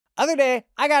Other day,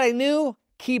 I got a new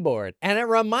keyboard and it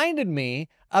reminded me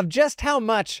of just how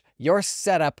much your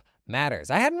setup matters.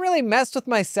 I hadn't really messed with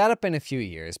my setup in a few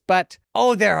years, but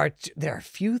there are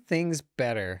few things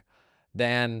better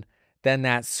than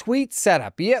that sweet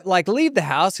setup. You like leave the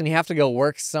house and you have to go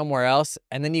work somewhere else,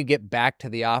 and then you get back to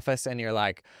the office and you're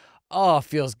like, oh, it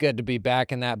feels good to be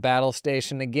back in that battle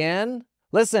station again.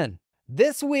 Listen,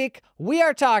 this week we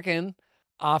are talking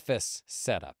office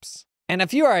setups. And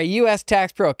if you are a US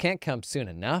tax pro, can't come soon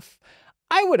enough,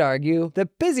 I would argue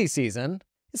that busy season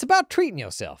is about treating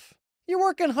yourself. You're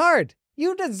working hard.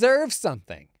 You deserve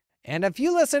something. And if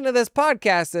you listen to this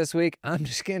podcast this week, I'm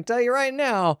just gonna tell you right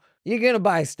now, you're gonna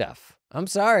buy stuff. I'm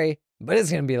sorry, but it's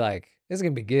gonna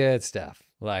be good stuff.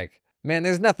 Like, man,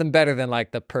 there's nothing better than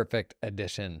like the perfect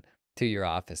addition to your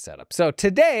office setup. So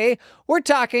today we're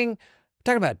talking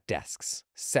about desks,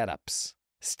 setups,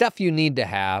 stuff you need to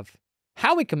have,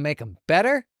 how we can make them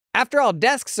better. After all,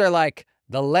 desks are like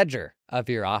the ledger of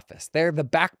your office. They're the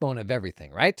backbone of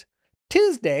everything, right?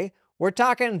 Tuesday, we're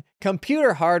talking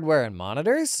computer hardware and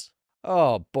monitors.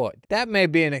 Oh boy, that may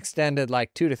be an extended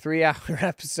like 2 to 3 hour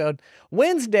episode.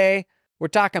 Wednesday, we're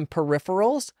talking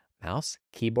peripherals, mouse,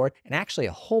 keyboard, and actually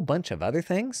a whole bunch of other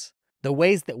things. The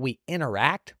ways that we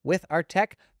interact with our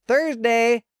tech.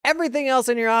 Thursday, everything else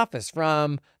in your office,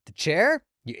 from the chair,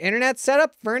 your internet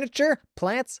setup, furniture,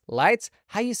 plants, lights,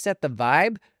 how you set the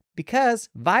vibe, because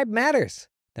vibe matters.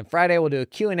 Then Friday we'll do a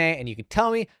Q&A and you can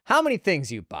tell me how many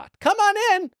things you bought. Come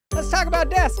on in, let's talk about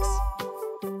desks.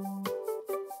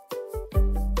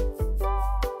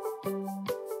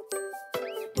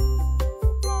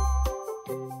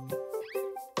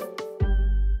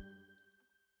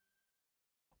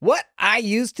 What I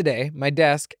use today, my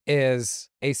desk,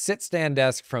 is a sit-stand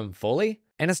desk from Foley,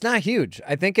 and it's not huge.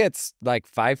 I think it's like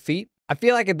 5 feet. I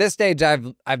feel like at this stage,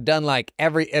 I've done like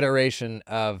every iteration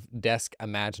of desk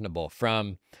imaginable,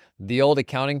 from the old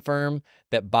accounting firm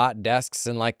that bought desks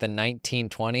in like the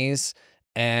 1920s,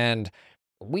 and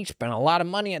we spent a lot of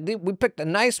money. We picked the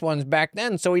nice ones back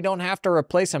then so we don't have to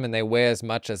replace them, and they weigh as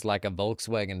much as like a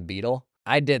Volkswagen Beetle.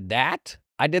 I did that.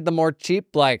 I did the more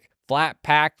cheap, like flat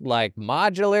packed, like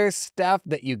modular stuff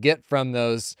that you get from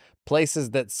those places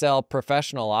that sell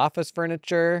professional office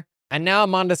furniture. And now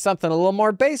I'm onto something a little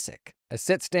more basic, a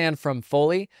sit stand from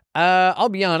Foley. I'll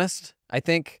be honest, I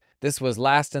think this was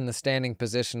last in the standing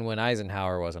position when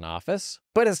Eisenhower was in office,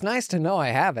 but it's nice to know I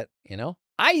have it, you know?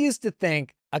 I used to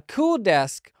think a cool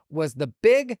desk was the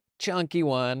big chunky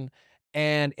one,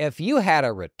 and if you had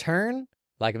a return,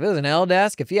 like if it was an L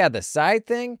desk, if you had the side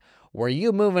thing, were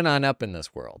you moving on up in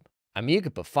this world? I mean, you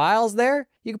could put files there,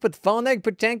 you could put the phone there, you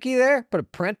could put 10-key there, put a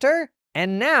printer.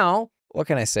 And now, what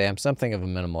can I say? I'm something of a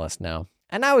minimalist now.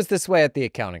 And I was this way at the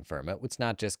accounting firm. It's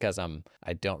not just because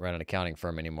I don't run an accounting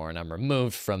firm anymore and I'm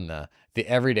removed from the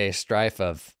everyday strife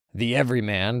of the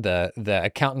everyman, the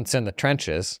accountants in the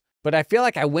trenches. But I feel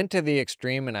like I went to the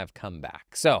extreme and I've come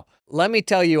back. So let me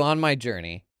tell you on my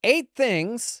journey, 8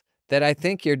 things that I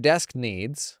think your desk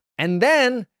needs, and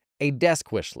then a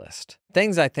desk wish list.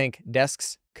 Things I think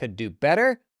desks could do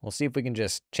better. We'll see if we can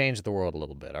just change the world a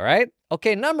little bit, all right?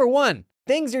 Okay, number 1,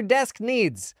 things your desk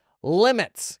needs.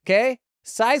 Limits, okay?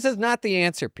 Size is not the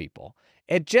answer, people.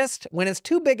 When it's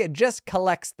too big, it just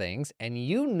collects things, and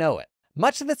you know it.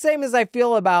 Much the same as I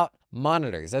feel about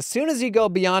monitors. As soon as you go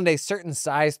beyond a certain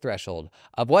size threshold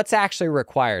of what's actually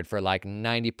required for like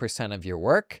 90% of your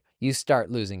work, you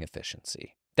start losing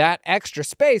efficiency. That extra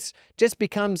space just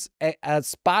becomes a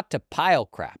spot to pile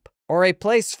crap, or a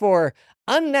place for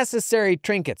unnecessary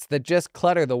trinkets that just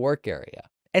clutter the work area.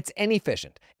 It's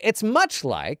inefficient. It's much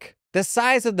like the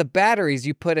size of the batteries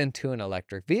you put into an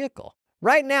electric vehicle.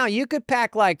 Right now, you could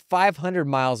pack like 500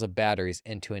 miles of batteries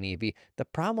into an EV. The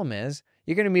problem is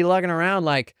you're gonna be lugging around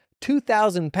like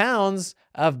 2,000 pounds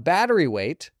of battery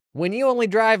weight when you only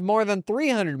drive more than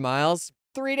 300 miles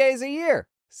 3 days a year.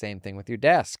 Same thing with your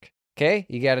desk. Okay,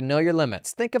 you got to know your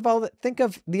limits. Think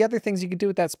of the other things you could do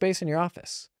with that space in your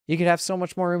office. You could have so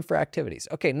much more room for activities.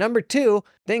 Okay, number 2,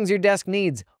 things your desk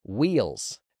needs: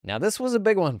 wheels. Now this was a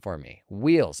big one for me.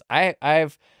 Wheels.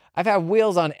 I've had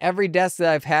wheels on every desk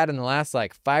that I've had in the last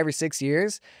like 5 or 6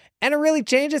 years, and it really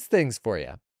changes things for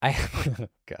you.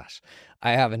 Gosh,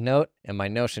 I have a note in my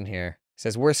Notion here. It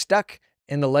says, we're stuck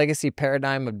in the legacy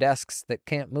paradigm of desks that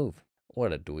can't move.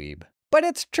 What a dweeb. But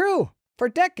it's true. For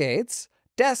decades,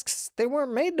 desks, they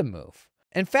weren't made to move.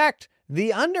 In fact,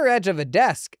 the under edge of a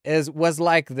desk was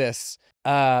like this,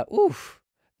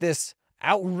 this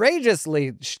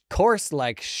outrageously coarse,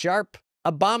 like sharp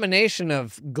abomination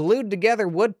of glued together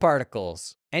wood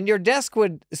particles. And your desk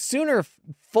would sooner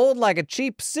fold like a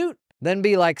cheap suit than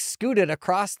be like scooted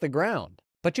across the ground.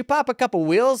 But you pop a couple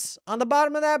wheels on the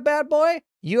bottom of that bad boy,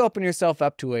 you open yourself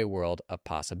up to a world of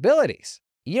possibilities.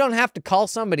 You don't have to call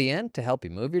somebody in to help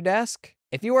you move your desk.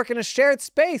 If you work in a shared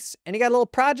space and you got a little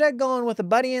project going with a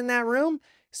buddy in that room,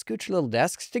 scooch your little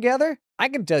desks together. I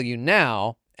can tell you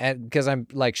now, because I'm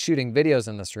like shooting videos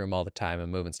in this room all the time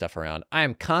and moving stuff around, I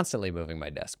am constantly moving my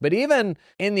desk. But even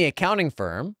in the accounting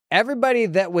firm, everybody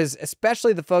that was,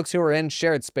 especially the folks who were in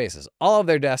shared spaces, all of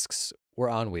their desks were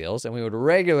on wheels, and we would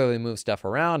regularly move stuff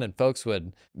around, and folks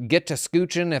would get to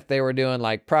scooching if they were doing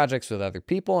like projects with other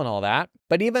people and all that.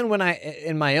 But even when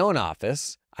in my own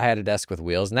office, I had a desk with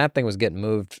wheels, and that thing was getting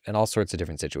moved in all sorts of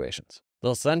different situations.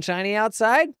 Little sunshiny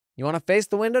outside? You want to face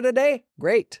the window today?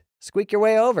 Great. Squeak your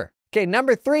way over. Okay,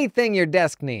 number 3 thing your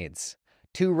desk needs: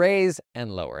 to raise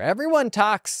and lower. Everyone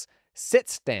talks sit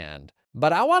stand,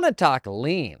 but I want to talk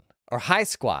lean or high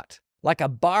squat, like a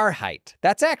bar height.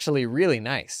 That's actually really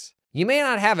nice. You may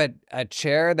not have a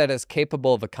chair that is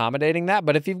capable of accommodating that,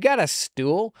 but if you've got a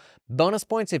stool, bonus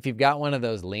points if you've got one of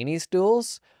those leany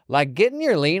stools, like getting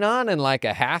your lean on in like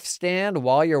a half stand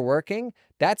while you're working,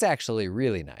 that's actually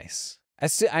really nice. I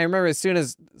remember as soon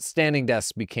as standing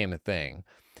desks became a thing,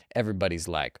 everybody's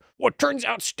like, well, it turns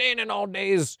out standing all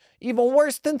day is even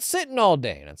worse than sitting all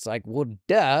day. And it's like, well,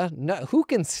 duh, no, who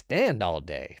can stand all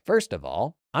day? First of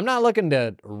all, I'm not looking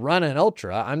to run an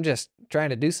ultra. I'm just trying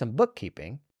to do some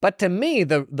bookkeeping. But to me,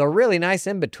 the really nice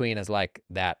in-between is like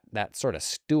that sort of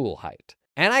stool height.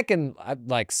 And I can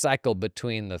like cycle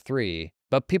between the 3,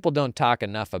 but people don't talk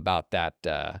enough about that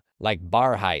like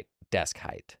bar height, desk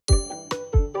height.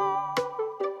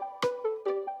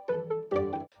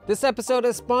 This episode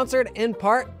is sponsored in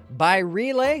part by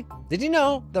Relay. Did you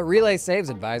know that Relay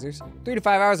saves advisors 3 to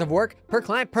 5 hours of work per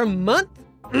client per month?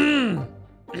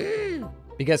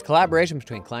 Because collaboration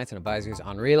between clients and advisors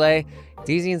on Relay, it's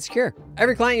easy and secure.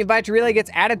 Every client you invite to Relay gets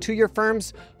added to your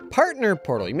firm's partner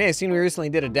portal. You may have seen we recently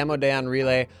did a demo day on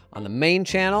Relay on the main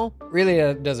channel.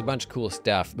 Relay does a bunch of cool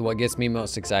stuff. What gets me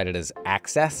most excited is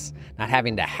access, not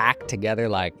having to hack together,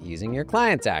 like using your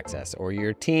client's access or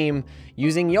your team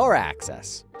using your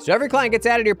access. So every client gets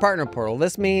added to your partner portal.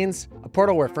 This means a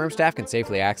portal where firm staff can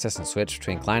safely access and switch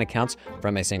between client accounts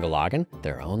from a single login,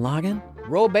 their own login,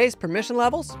 role-based permission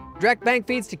levels, direct bank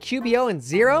feeds to QBO and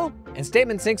Xero, and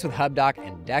statement syncs with HubDoc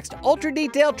and Dex to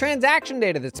ultra-detailed transaction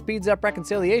data that speeds up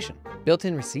reconciliation,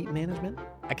 built-in receipt management,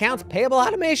 accounts payable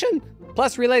automation.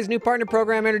 Plus, Relay's new partner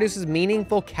program introduces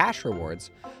meaningful cash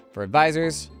rewards for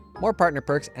advisors, more partner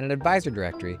perks, and an advisor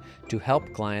directory to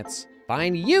help clients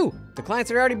find you, the clients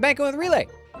that are already banking with Relay.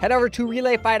 Head over to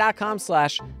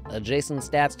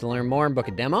relayfi.com/adjacentstats to learn more and book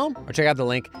a demo, or check out the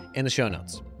link in the show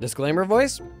notes. Disclaimer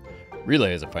voice: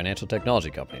 Relay is a financial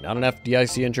technology company, not an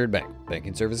FDIC-insured bank.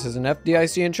 Banking services and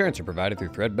FDIC insurance are provided through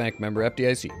Thread Bank, member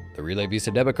FDIC. The Relay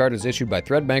Visa debit card is issued by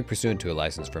Thread Bank pursuant to a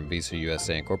license from Visa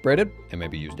USA Incorporated and may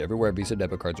be used everywhere Visa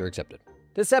debit cards are accepted.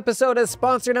 This episode is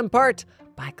sponsored in part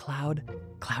by Cloud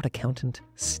Accountant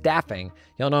Staffing.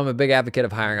 Y'all know I'm a big advocate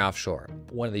of hiring offshore.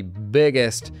 One of the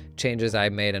biggest changes I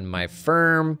made in my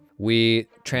firm, we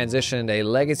transitioned a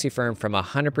legacy firm from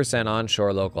 100%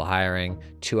 onshore local hiring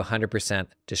to 100%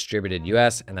 distributed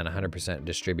US and then 100%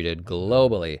 distributed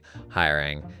globally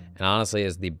hiring. And honestly,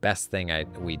 is the best thing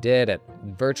we did. It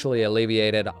virtually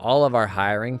alleviated all of our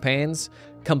hiring pains,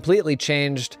 completely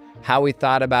changed how we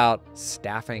thought about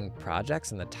staffing projects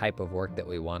and the type of work that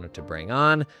we wanted to bring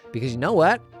on. Because you know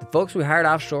what? The folks we hired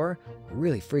offshore were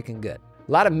really freaking good.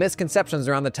 A lot of misconceptions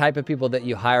around the type of people that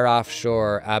you hire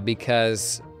offshore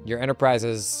because your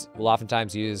enterprises will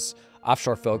oftentimes use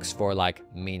offshore folks for like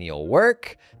menial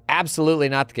work. Absolutely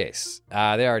not the case.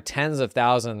 There are tens of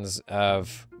thousands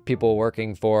of people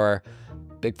working for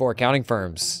Big Four accounting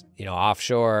firms,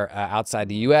 offshore, outside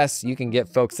the US. You can get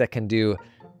folks that can do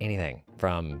anything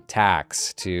from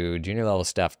tax to junior level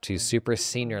stuff to super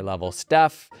senior level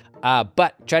stuff.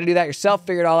 But try to do that yourself,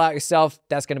 figure it all out yourself.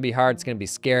 That's gonna be hard, it's gonna be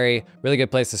scary. Really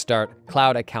good place to start,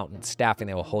 Cloud Accountant Staffing.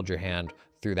 They will hold your hand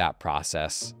through that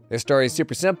process. Their story is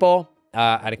super simple.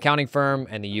 An accounting firm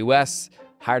in the US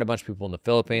hired a bunch of people in the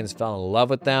Philippines, fell in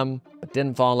love with them, but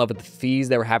didn't fall in love with the fees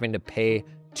they were having to pay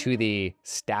to the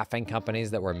staffing companies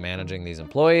that were managing these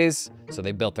employees. So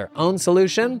they built their own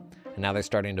solution, and now they're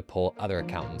starting to pull other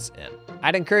accountants in.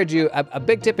 I'd encourage you, a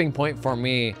big tipping point for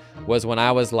me was when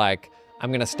I was like,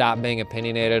 I'm gonna stop being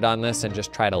opinionated on this and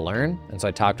just try to learn. And so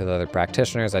I talked with other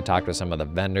practitioners, I talked with some of the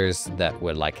vendors that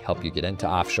would like help you get into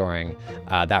offshoring.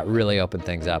 That really opened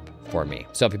things up for me.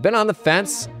 So if you've been on the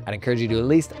fence, I'd encourage you to at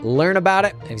least learn about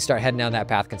it. And if you start heading down that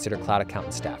path, consider Cloud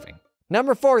Accountant Staffing.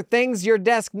 Number 4, things your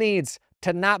desk needs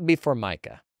to not be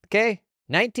Formica, okay?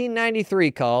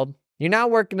 1993 called. You're not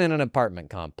working in an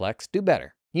apartment complex, do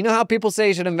better. You know how people say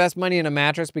you should invest money in a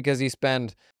mattress because you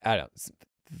spend, I don't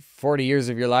know, 40 years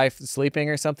of your life sleeping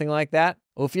or something like that?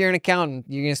 Well, if you're an accountant,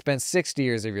 you're gonna spend 60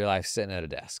 years of your life sitting at a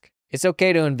desk. It's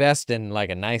okay to invest in like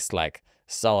a nice, like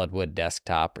solid wood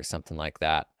desktop or something like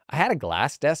that. I had a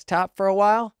glass desktop for a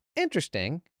while.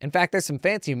 Interesting. In fact, there's some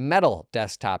fancy metal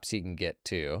desktops you can get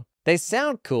too. They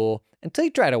sound cool until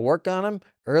you try to work on them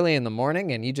early in the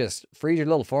morning and you just freeze your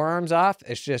little forearms off.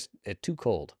 It's too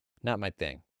cold. Not my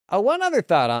thing. One other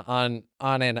thought on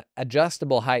an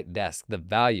adjustable height desk, the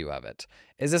value of it,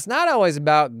 is it's not always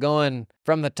about going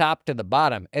from the top to the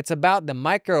bottom. It's about the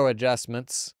micro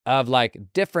adjustments of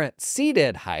like different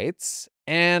seated heights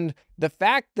and the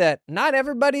fact that not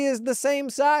everybody is the same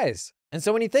size. And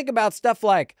so when you think about stuff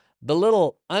like the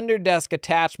little under desk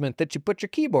attachment that you put your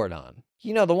keyboard on,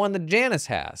 you know, the one that Janice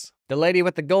has, the lady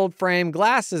with the gold frame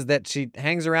glasses that she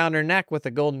hangs around her neck with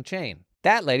a golden chain.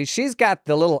 That lady, she's got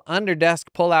the little under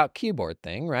desk pull out keyboard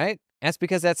thing, right? That's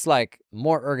because that's like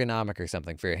more ergonomic or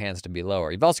something for your hands to be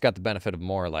lower. You've also got the benefit of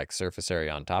more like surface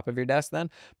area on top of your desk then.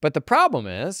 But the problem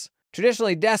is,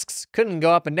 traditionally desks couldn't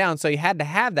go up and down, so you had to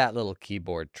have that little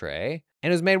keyboard tray.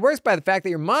 And it was made worse by the fact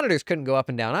that your monitors couldn't go up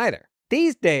and down either.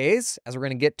 These days, as we're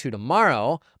gonna get to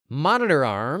tomorrow, monitor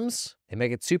arms, they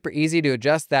make it super easy to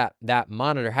adjust that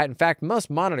monitor height. In fact, most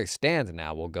monitor stands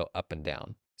now will go up and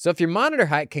down. So if your monitor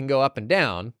height can go up and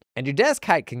down, and your desk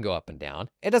height can go up and down,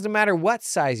 it doesn't matter what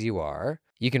size you are,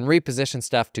 you can reposition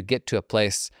stuff to get to a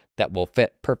place that will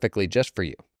fit perfectly just for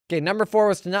you. Okay, number 4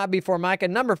 was to not be Formica.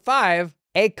 Number 5,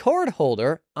 a cord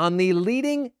holder on the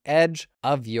leading edge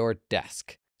of your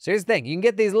desk. So here's the thing, you can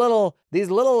get these little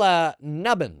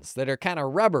nubbins that are kind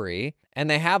of rubbery, and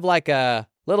they have like a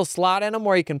little slot in them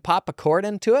where you can pop a cord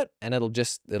into it, and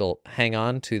it'll hang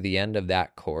on to the end of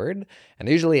that cord. And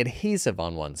they're usually adhesive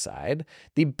on one side.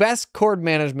 The best cord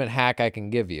management hack I can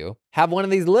give you, have one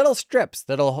of these little strips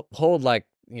that'll hold like,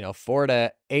 4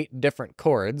 to 8 different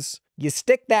cords. You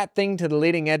stick that thing to the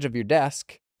leading edge of your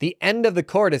desk. The end of the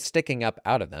cord is sticking up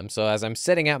out of them. So as I'm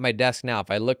sitting at my desk now,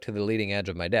 if I look to the leading edge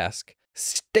of my desk,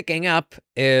 sticking up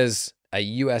is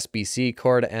a USB-C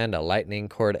cord end, a lightning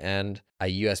cord end, a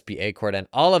USB-A cord end,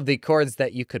 all of the cords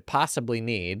that you could possibly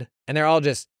need. And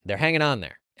they're hanging on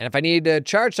there. And if I need to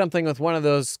charge something with one of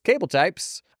those cable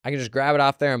types, I can just grab it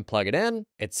off there and plug it in.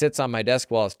 It sits on my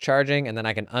desk while it's charging, and then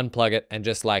I can unplug it and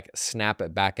just like snap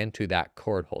it back into that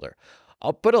cord holder.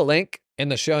 I'll put a link in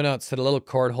the show notes to the little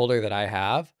cord holder that I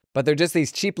have, but they're just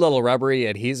these cheap little rubbery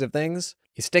adhesive things.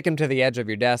 You stick them to the edge of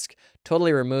your desk,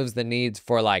 totally removes the needs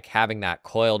for like having that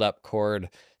coiled up cord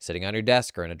sitting on your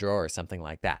desk or in a drawer or something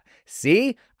like that.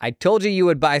 See, I told you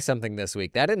would buy something this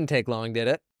week. That didn't take long, did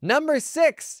it? Number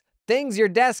 6, things your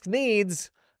desk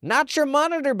needs, not your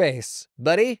monitor base,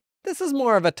 buddy. This is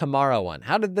more of a tomorrow one.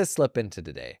 How did this slip into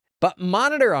today? But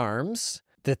monitor arms,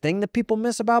 the thing that people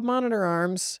miss about monitor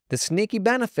arms, the sneaky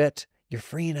benefit, you're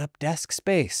freeing up desk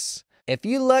space. If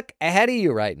you look ahead of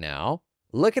you right now,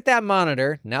 look at that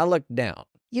monitor, now look down.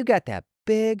 You got that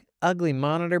big, ugly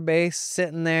monitor base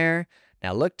sitting there.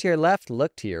 Now look to your left,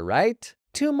 look to your right.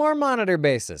 2 more monitor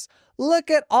bases.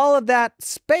 Look at all of that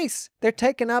space they're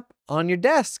taking up on your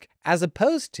desk, as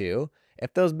opposed to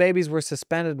if those babies were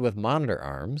suspended with monitor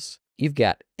arms, you've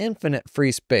got infinite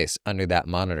free space under that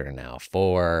monitor now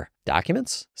for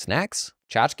documents, snacks,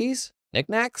 tchotchkes,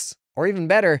 knickknacks, or even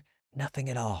better, nothing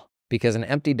at all. Because an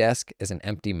empty desk is an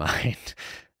empty mind.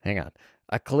 Hang on.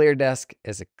 A clear desk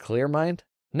is a clear mind.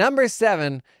 Number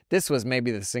 7, this was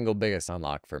maybe the single biggest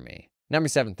unlock for me. Number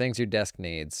 7, things your desk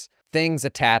needs. Things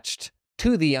attached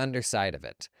to the underside of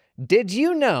it. Did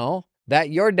you know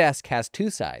that your desk has 2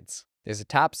 sides? There's a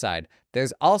top side.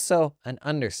 There's also an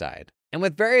underside. And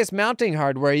with various mounting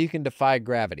hardware, you can defy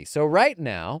gravity. So right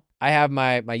now, I have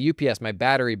my UPS, my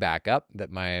battery backup that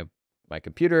my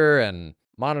computer and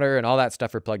monitor and all that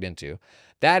stuff are plugged into.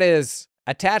 That is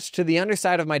attached to the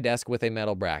underside of my desk with a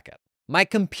metal bracket. My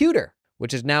computer,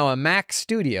 which is now a Mac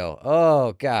Studio.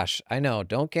 Oh gosh, I know,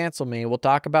 don't cancel me. We'll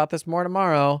talk about this more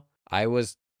tomorrow. I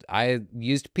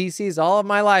used PCs all of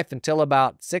my life until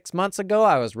about 6 months ago.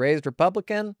 I was raised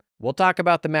Republican. We'll talk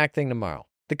about the Mac thing tomorrow.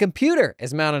 The computer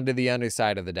is mounted to the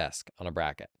underside of the desk on a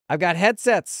bracket. I've got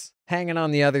headsets hanging on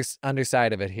the other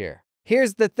underside of it here.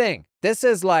 Here's the thing. This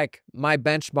is like my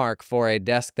benchmark for a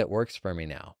desk that works for me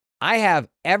now. I have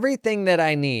everything that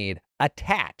I need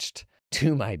attached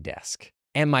to my desk,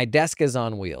 and my desk is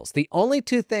on wheels. The only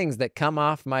 2 things that come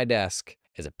off my desk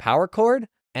is a power cord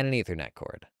and an Ethernet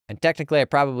cord. And technically, I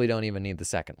probably don't even need the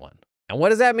second one. And what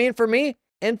does that mean for me?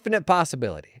 Infinite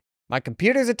possibility. My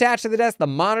computer's attached to the desk, the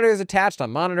monitor is attached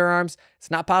on monitor arms. It's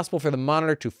not possible for the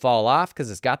monitor to fall off because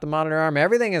it's got the monitor arm.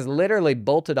 Everything is literally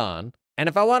bolted on. And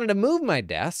if I wanted to move my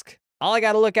desk, all I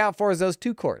got to look out for is those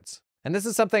 2 cords. And this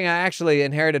is something I actually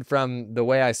inherited from the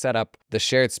way I set up the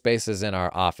shared spaces in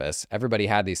our office. Everybody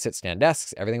had these sit-stand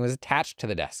desks. Everything was attached to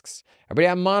the desks. Everybody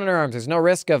had monitor arms. There's no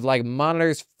risk of like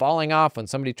monitors falling off when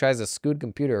somebody tries to scoot a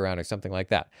computer around or something like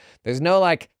that. There's no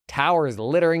like towers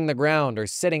littering the ground or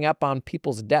sitting up on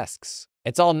people's desks.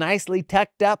 It's all nicely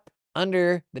tucked up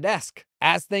under the desk,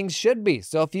 as things should be.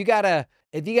 So if you gotta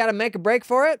make a break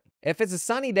for it, if it's a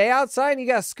sunny day outside and you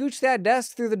gotta scooch that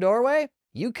desk through the doorway,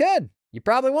 you could. You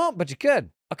probably won't, but you could.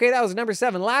 Okay, that was number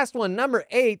 7. Last one, number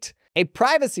 8, a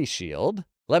privacy shield.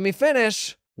 Let me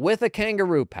finish with a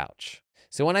kangaroo pouch.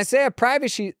 So when I say a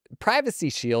privacy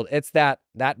shield, it's that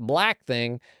black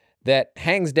thing that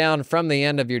hangs down from the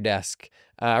end of your desk.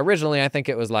 Originally, I think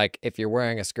it was like if you're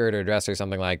wearing a skirt or dress or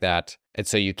something like that, it's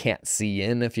so you can't see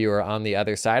in if you are on the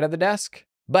other side of the desk.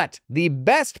 But the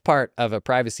best part of a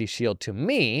privacy shield to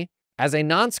me, as a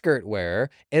non-skirt wearer,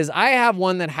 is I have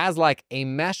one that has like a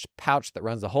mesh pouch that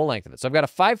runs the whole length of it. So I've got a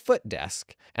 5-foot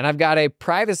desk and I've got a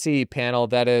privacy panel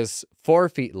that is 4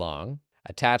 feet long,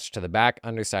 attached to the back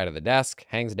underside of the desk,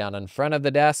 hangs down in front of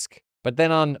the desk. But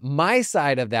then on my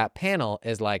side of that panel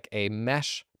is like a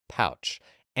mesh pouch.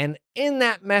 And in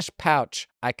that mesh pouch,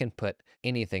 I can put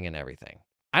anything and everything.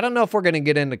 I don't know if we're gonna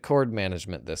get into cord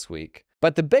management this week,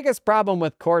 but the biggest problem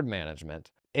with cord management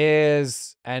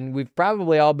is, and we've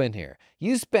probably all been here,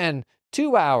 you spend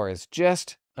 2 hours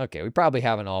we probably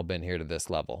haven't all been here to this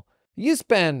level. You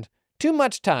spend too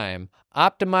much time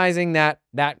optimizing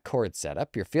that cord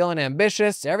setup. You're feeling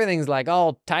ambitious. Everything's like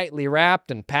all tightly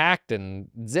wrapped and packed and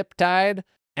zip tied.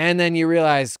 And then you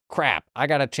realize, crap, I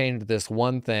got to change this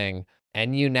one thing.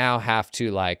 And you now have to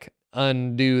like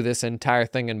undo this entire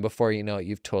thing. And before you know it,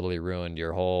 you've totally ruined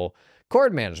your whole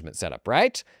cord management setup,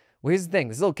 right? Well, here's the thing,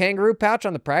 this little kangaroo pouch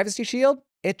on the privacy shield,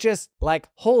 it just like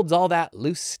holds all that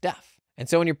loose stuff. And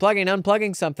so when you're plugging and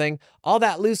unplugging something, all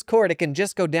that loose cord, it can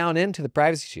just go down into the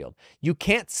privacy shield. You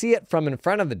can't see it from in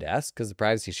front of the desk because the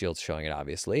privacy shield's showing it,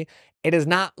 obviously. It is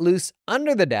not loose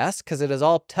under the desk because it is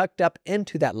all tucked up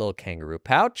into that little kangaroo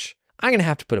pouch. I'm gonna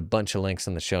have to put a bunch of links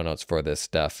in the show notes for this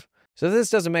stuff. So if this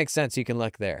doesn't make sense, you can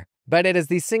look there. But it is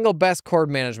the single best cord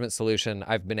management solution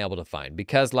I've been able to find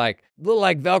because like little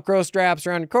like Velcro straps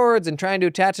around cords and trying to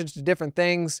attach it to different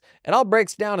things, it all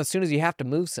breaks down as soon as you have to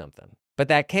move something. But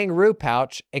that kangaroo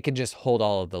pouch, it can just hold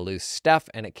all of the loose stuff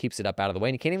and it keeps it up out of the way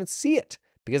and you can't even see it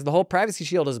because the whole privacy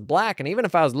shield is black. And even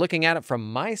if I was looking at it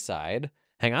from my side,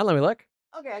 hang on, let me look.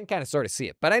 Okay, I can kind of sort of see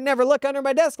it, but I never look under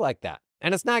my desk like that.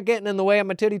 And it's not getting in the way of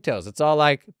my titty toes. It's all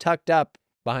like tucked up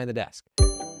behind the desk.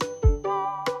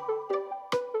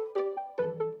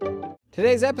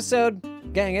 Today's episode,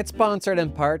 gang, it's sponsored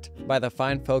in part by the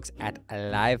fine folks at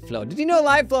LiveFlow. Did you know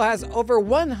LiveFlow has over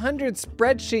 100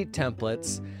 spreadsheet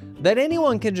templates that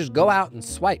anyone can just go out and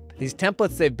swipe? These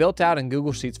templates they've built out in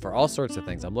Google Sheets for all sorts of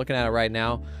things. I'm looking at it right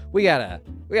now. We got a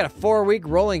 4-week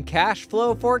rolling cash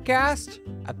flow forecast,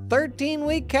 a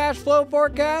 13-week cash flow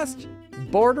forecast,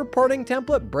 board reporting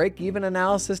template, break-even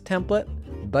analysis template,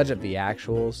 budget via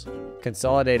actuals,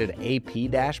 consolidated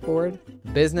AP dashboard,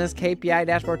 business KPI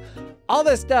dashboard. All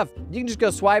this stuff, you can just go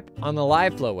swipe on the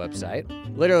LiveFlow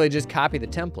website, literally just copy the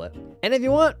template. And if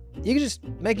you want, you can just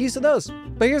make use of those.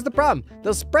 But here's the problem.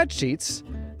 Those spreadsheets,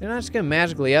 they're not just gonna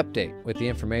magically update with the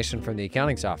information from the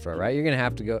accounting software, right? You're gonna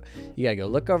have to go, you gotta go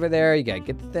look over there, you gotta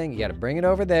get the thing, you gotta bring it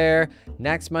over there.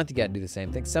 Next month, you gotta do the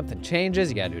same thing. Something changes,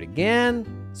 you gotta do it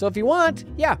again. So if you want,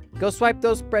 yeah, go swipe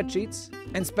those spreadsheets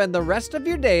and spend the rest of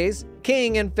your days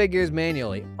keying in figures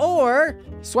manually. Or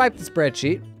swipe the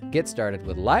spreadsheet, get started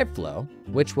with LiveFlow,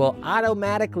 which will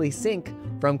automatically sync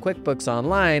from QuickBooks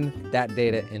Online that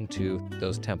data into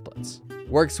those templates.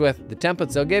 Works with the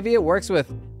templates they'll give you, works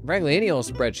with frankly any old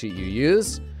spreadsheet you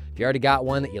use. If you already got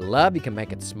one that you love, you can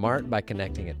make it smart by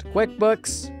connecting it to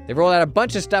QuickBooks. They've rolled out a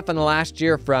bunch of stuff in the last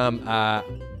year from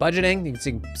budgeting. You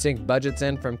can sync budgets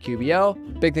in from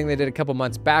QBO. Big thing they did a couple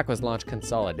months back was launch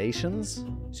consolidations.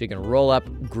 So you can roll up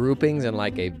groupings in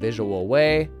like a visual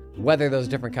way, whether those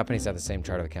different companies have the same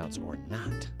chart of accounts or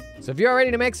not. So if you're ready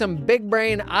to make some big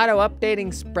brain auto updating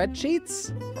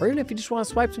spreadsheets, or even if you just want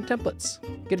to swipe some templates,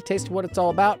 get a taste of what it's all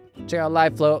about, check out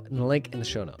LiveFlow and the link in the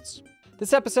show notes.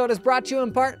 This episode is brought to you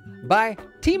in part by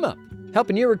TeamUp,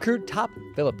 helping you recruit top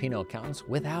Filipino accountants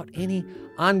without any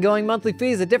ongoing monthly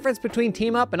fees. The difference between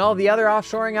TeamUp and all the other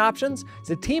offshoring options is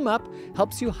that TeamUp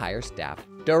helps you hire staff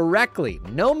directly.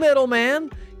 No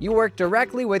middleman. You work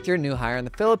directly with your new hire in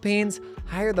the Philippines.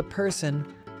 Hire the person,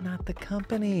 not the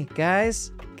company.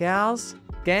 Guys, gals,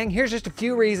 gang, here's just a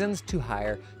few reasons to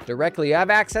hire directly. You have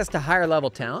access to higher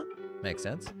level talent. Makes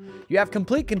sense. You have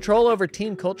complete control over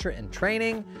team culture and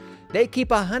training. They keep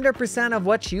 100% of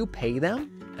what you pay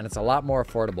them, and it's a lot more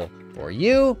affordable for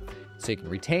you, so you can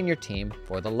retain your team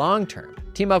for the long term.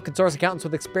 TeamUp can source accountants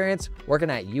with experience working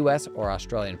at US or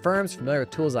Australian firms, familiar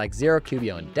with tools like Xero,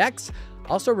 QBO, and Dex.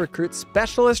 Also recruit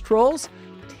specialist roles,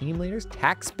 team leaders,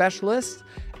 tax specialists,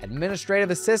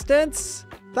 administrative assistants.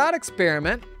 Thought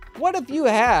experiment. What if you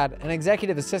had an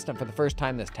executive assistant for the first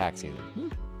time this tax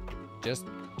season? Just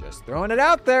throwing it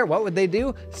out there. What would they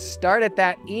do? Start at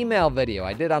that email video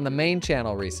I did on the main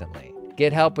channel recently.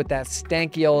 Get help with that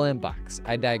stanky old inbox.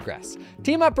 I digress.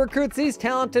 TeamUp recruits these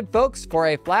talented folks for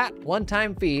a flat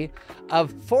one-time fee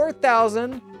of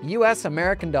 4,000 US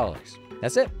American dollars.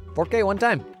 That's it, 4K one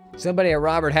time. Somebody at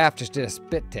Robert Half just did a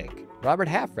spit take. Robert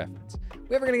Half reference.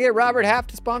 We ever gonna get Robert Half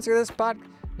to sponsor this pod?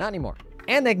 Not anymore.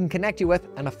 And they can connect you with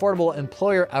an affordable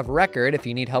employer of record if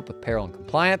you need help with payroll and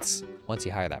compliance once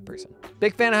you hire that person.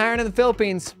 Big fan of hiring in the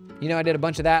Philippines. You know I did a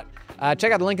bunch of that.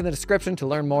 Check out the link in the description to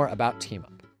learn more about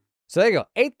TeamUp. So there you go,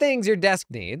 8 things your desk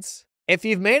needs. If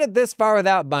you've made it this far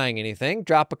without buying anything,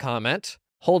 drop a comment,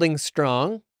 holding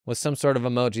strong with some sort of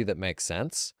emoji that makes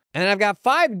sense. And I've got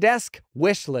 5 desk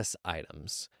wish list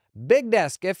items. Big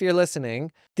desk, if you're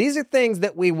listening, these are things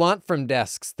that we want from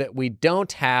desks that we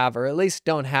don't have, or at least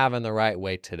don't have in the right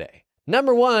way today.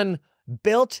 Number 1,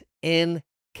 built-in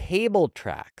cable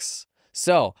tracks.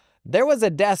 So there was a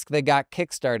desk that got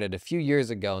kickstarted a few years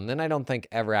ago, and then I don't think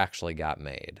ever actually got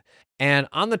made. And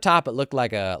on the top, it looked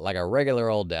like a regular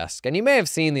old desk. And you may have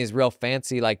seen these real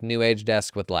fancy, like new age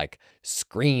desks with like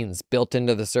screens built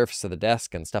into the surface of the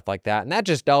desk and stuff like that. And that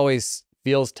just always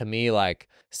feels to me like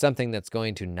something that's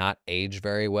going to not age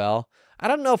very well. I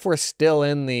don't know if we're still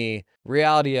in the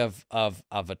reality of a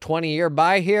 20-year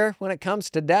buy here when it comes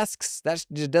to desks. That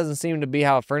just doesn't seem to be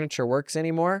how furniture works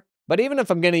anymore. But even if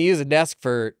I'm gonna use a desk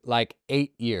for like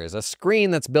 8 years, a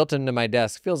screen that's built into my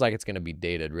desk feels like it's gonna be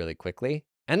dated really quickly.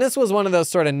 And this was one of those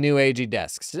sort of new agey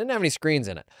desks. It didn't have any screens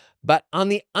in it. But on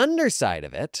the underside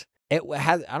of it, it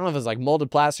had, I don't know if it was like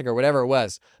molded plastic or whatever it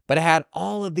was, but it had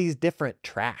all of these different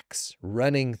tracks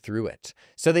running through it.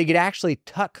 So they could actually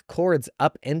tuck cords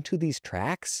up into these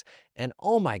tracks. And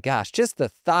oh my gosh, just the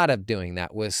thought of doing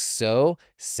that was so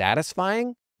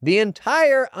satisfying. The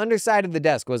entire underside of the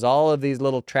desk was all of these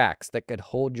little tracks that could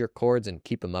hold your cords and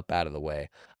keep them up out of the way.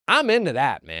 I'm into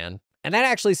that, man. And that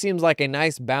actually seems like a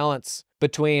nice balance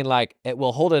between like, it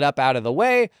will hold it up out of the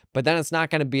way, but then it's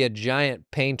not gonna be a giant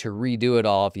pain to redo it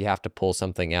all if you have to pull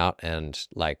something out and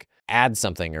like add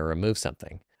something or remove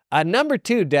something. Number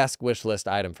 2 desk wish list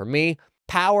item for me,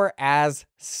 power as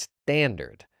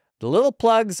standard. The little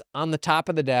plugs on the top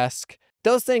of the desk,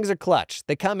 those things are clutch.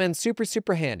 They come in super,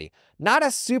 super handy. Not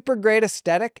a super great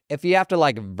aesthetic if you have to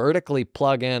like vertically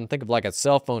plug in, think of like a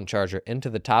cell phone charger into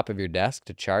the top of your desk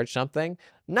to charge something.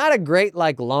 Not a great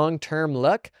like long-term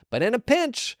look, but in a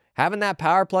pinch, having that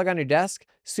power plug on your desk,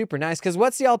 super nice. Because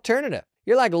what's the alternative?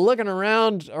 You're like looking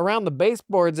around the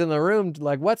baseboards in the room,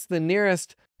 like what's the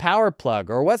nearest power plug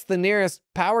or what's the nearest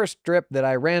power strip that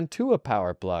I ran to a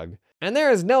power plug? And there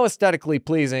is no aesthetically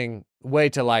pleasing way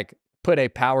to like put a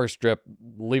power strip,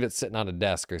 leave it sitting on a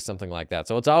desk or something like that.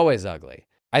 So it's always ugly.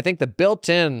 I think the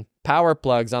built-in power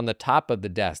plugs on the top of the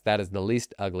desk, that is the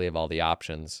least ugly of all the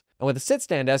options. And with a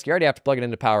sit-stand desk, you already have to plug it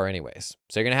into power anyways.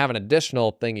 So you're gonna have an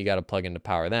additional thing you gotta plug into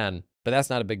power then, but that's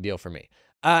not a big deal for me.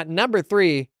 Number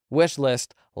 3, wish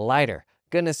list, lighter.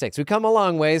 Goodness sakes, we come a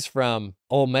long ways from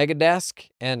old Mega Desk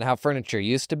and how furniture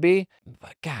used to be,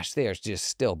 but gosh, they are just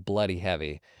still bloody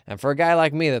heavy. And for a guy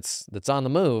like me that's on the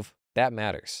move, that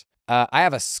matters. I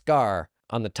have a scar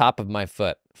on the top of my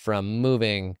foot from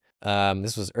moving,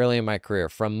 this was early in my career,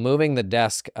 from moving the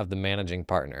desk of the managing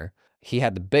partner. He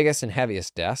had the biggest and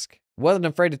heaviest desk. Wasn't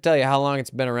afraid to tell you how long it's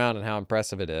been around and how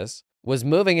impressive it is. Was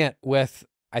moving it with,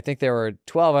 I think there were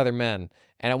 12 other men.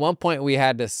 And at one point we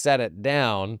had to set it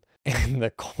down and the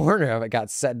corner of it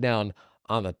got set down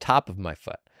on the top of my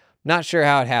foot. Not sure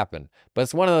how it happened, but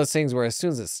it's one of those things where as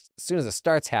soon as it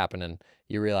starts happening,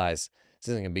 you realize this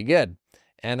isn't gonna be good.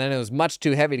 And then it was much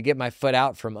too heavy to get my foot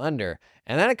out from under.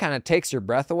 And then it kind of takes your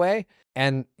breath away.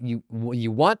 And you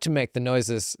want to make the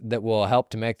noises that will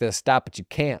help to make this stop, but you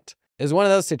can't. It was one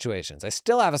of those situations. I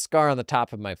still have a scar on the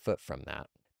top of my foot from that.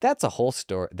 That's a whole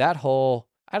story.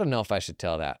 I don't know if I should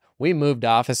tell that. We moved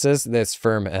offices. This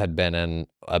firm had been in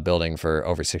a building for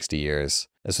over 60 years.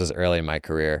 This was early in my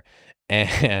career.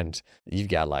 And you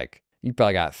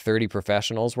probably got 30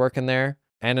 professionals working there.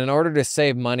 And in order to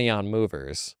save money on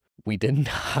movers, we didn't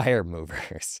hire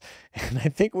movers. And I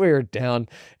think we were down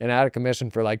and out of commission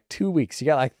for like 2 weeks. You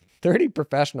got like 30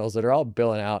 professionals that are all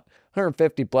billing out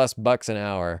 150 plus bucks an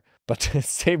hour, but to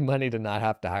save money to not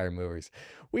have to hire movers,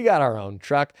 we got our own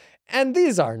truck. And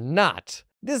these are not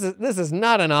This is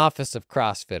not an office of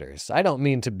CrossFitters. I don't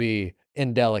mean to be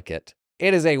indelicate.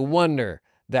 It is a wonder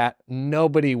that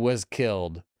nobody was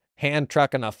killed hand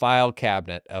trucking a file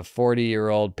cabinet of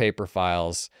 40-year-old paper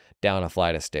files down a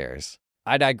flight of stairs.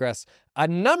 I digress.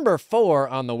 Number 4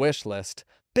 on the wish list,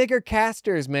 bigger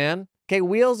casters, man. Okay,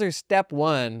 wheels are step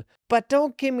 1, but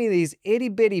don't give me these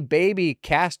itty-bitty baby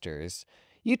casters.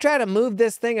 You try to move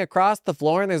this thing across the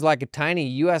floor and there's like a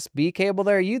tiny USB cable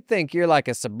there, you'd think you're like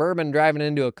a Suburban driving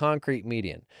into a concrete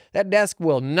median. That desk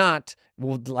will not,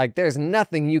 there's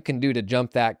nothing you can do to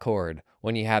jump that cord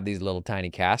when you have these little tiny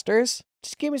casters.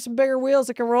 Just give me some bigger wheels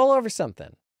that can roll over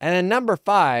something. And then number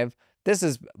 5, this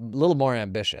is a little more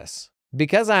ambitious.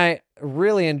 Because I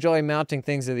really enjoy mounting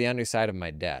things to the underside of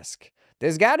my desk,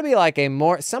 there's got to be like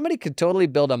somebody could totally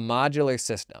build a modular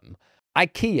system.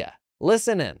 IKEA,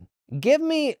 listen in. Give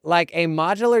me like a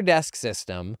modular desk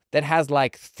system that has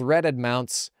like threaded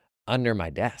mounts under my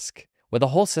desk with a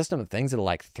whole system of things that'll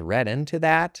like thread into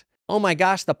that. Oh my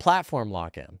gosh, the platform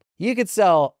lock-in. You could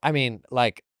sell,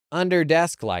 like under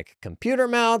desk, like computer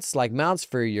mounts, like mounts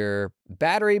for your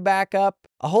battery backup,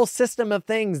 a whole system of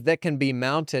things that can be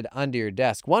mounted under your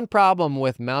desk. One problem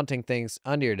with mounting things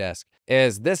under your desk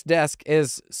is this desk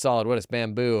is solid wood, it's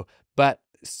bamboo, but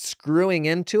screwing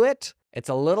into it, it's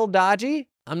a little dodgy.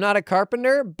 I'm not a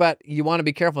carpenter, but you want to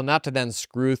be careful not to then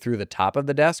screw through the top of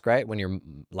the desk, right? When you're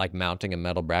like mounting a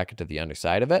metal bracket to the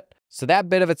underside of it. So that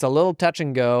bit of it's a little touch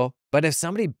and go. But if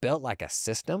somebody built like a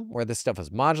system where this stuff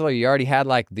was modular, you already had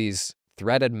like these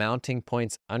threaded mounting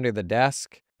points under the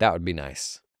desk, that would be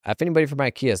nice. If anybody from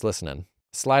IKEA is listening,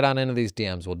 slide on into these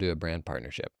DMs, we'll do a brand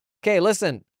partnership. Okay,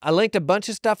 listen, I linked a bunch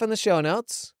of stuff in the show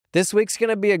notes. This week's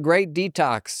gonna be a great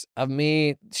detox of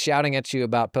me shouting at you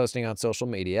about posting on social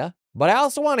media. But I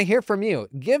also want to hear from you.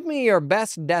 Give me your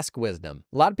best desk wisdom.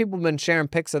 A lot of people have been sharing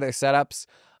pics of their setups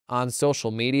on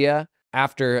social media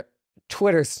after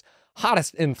Twitter's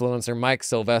hottest influencer, Mike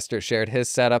Sylvester, shared his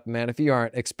setup. Man, if you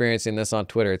aren't experiencing this on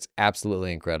Twitter, it's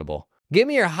absolutely incredible. Give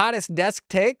me your hottest desk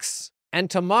takes. And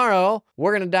tomorrow,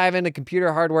 we're going to dive into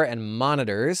computer hardware and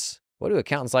monitors. What do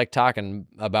accountants like talking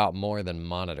about more than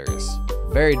monitors?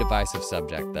 Very divisive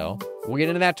subject, though. We'll get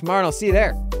into that tomorrow, and I'll see you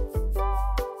there.